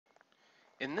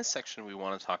In this section, we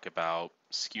want to talk about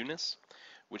skewness,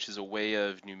 which is a way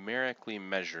of numerically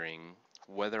measuring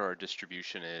whether our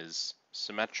distribution is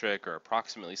symmetric or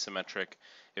approximately symmetric,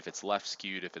 if it's left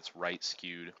skewed, if it's right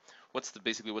skewed.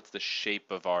 Basically what's the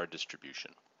shape of our distribution?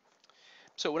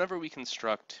 So whenever we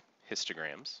construct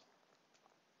histograms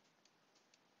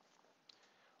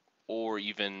or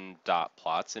even dot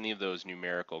plots, any of those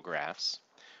numerical graphs,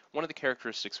 one of the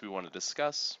characteristics we want to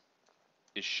discuss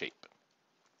is shape.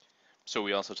 So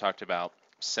we also talked about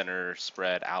center,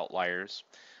 spread, outliers.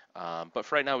 But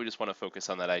for right now, we just want to focus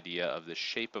on that idea of the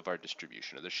shape of our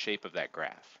distribution, or the shape of that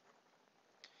graph.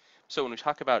 So when we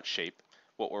talk about shape,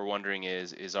 what we're wondering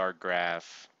is our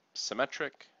graph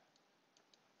symmetric?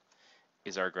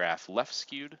 Is our graph left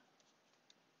skewed?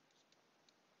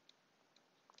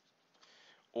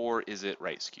 Or is it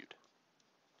right skewed?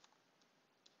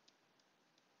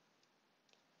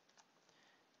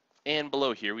 And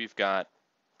below here, we've got,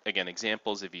 again,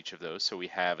 examples of each of those. So we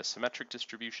have a symmetric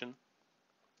distribution.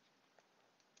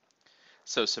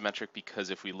 So symmetric because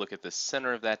if we look at the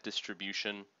center of that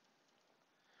distribution,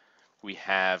 we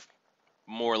have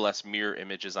more or less mirror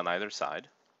images on either side.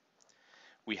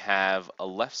 We have a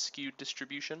left skewed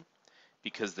distribution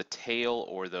because the tail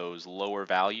or those lower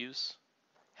values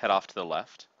head off to the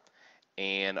left,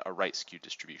 and a right skewed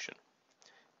distribution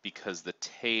because the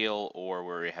tail, or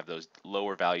where we have those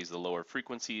lower values, the lower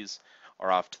frequencies,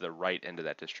 are off to the right end of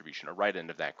that distribution, or right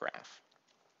end of that graph.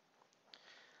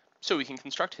 So we can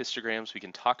construct histograms, we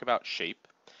can talk about shape,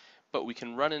 but we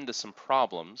can run into some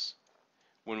problems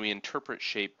when we interpret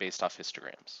shape based off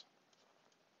histograms.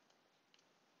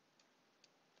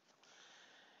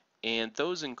 And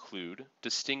those include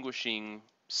distinguishing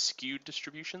skewed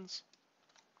distributions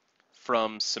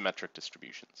from symmetric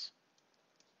distributions.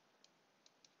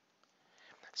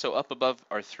 So up above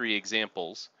our three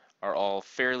examples are all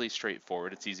fairly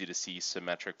straightforward. It's easy to see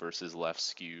symmetric versus left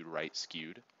skewed, right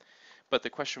skewed. But the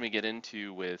question we get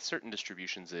into with certain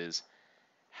distributions is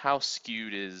how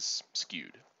skewed is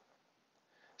skewed?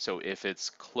 So if it's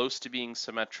close to being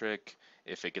symmetric,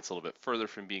 if it gets a little bit further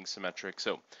from being symmetric.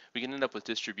 So we can end up with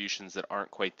distributions that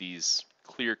aren't quite these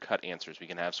clear-cut answers. We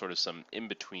can have sort of some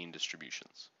in-between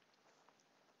distributions.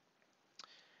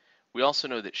 We also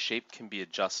know that shape can be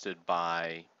adjusted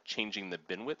by changing the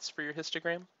bin widths for your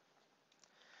histogram.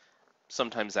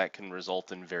 Sometimes that can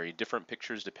result in very different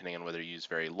pictures depending on whether you use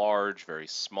very large, very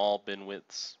small bin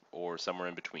widths, or somewhere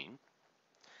in between.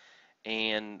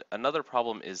 And another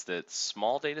problem is that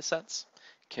small data sets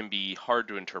can be hard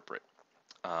to interpret,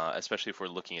 especially if we're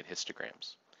looking at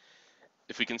histograms.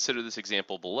 If we consider this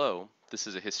example below, this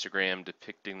is a histogram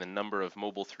depicting the number of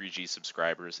mobile 3G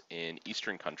subscribers in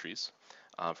Eastern countries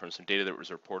from some data that was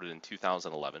reported in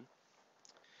 2011.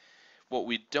 What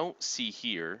we don't see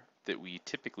here that we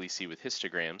typically see with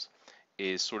histograms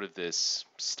is sort of this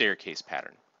staircase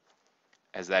pattern,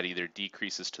 as that either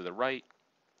decreases to the right,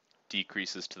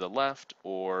 decreases to the left,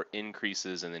 or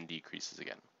increases and then decreases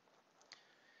again.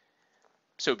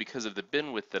 So because of the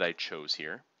bin width that I chose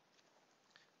here,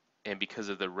 and because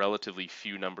of the relatively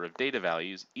few number of data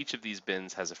values, each of these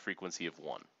bins has a frequency of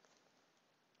 1.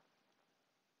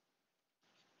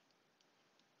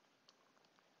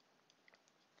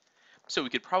 So we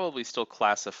could probably still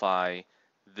classify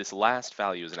this last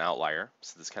value as an outlier,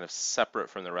 so this is kind of separate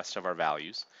from the rest of our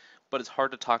values, but it's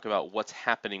hard to talk about what's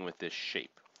happening with this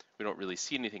shape. We don't really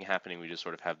see anything happening, we just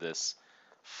sort of have this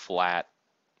flat,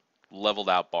 leveled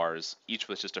out bars, each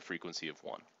with just a frequency of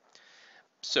 1.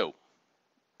 So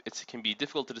it can be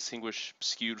difficult to distinguish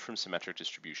skewed from symmetric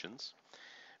distributions.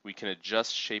 We can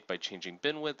adjust shape by changing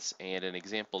bin widths, and in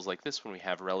examples like this, when we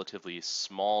have a relatively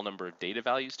small number of data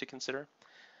values to consider,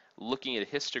 looking at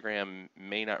a histogram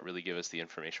may not really give us the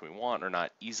information we want, or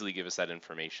not easily give us that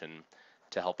information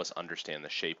to help us understand the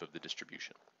shape of the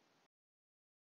distribution.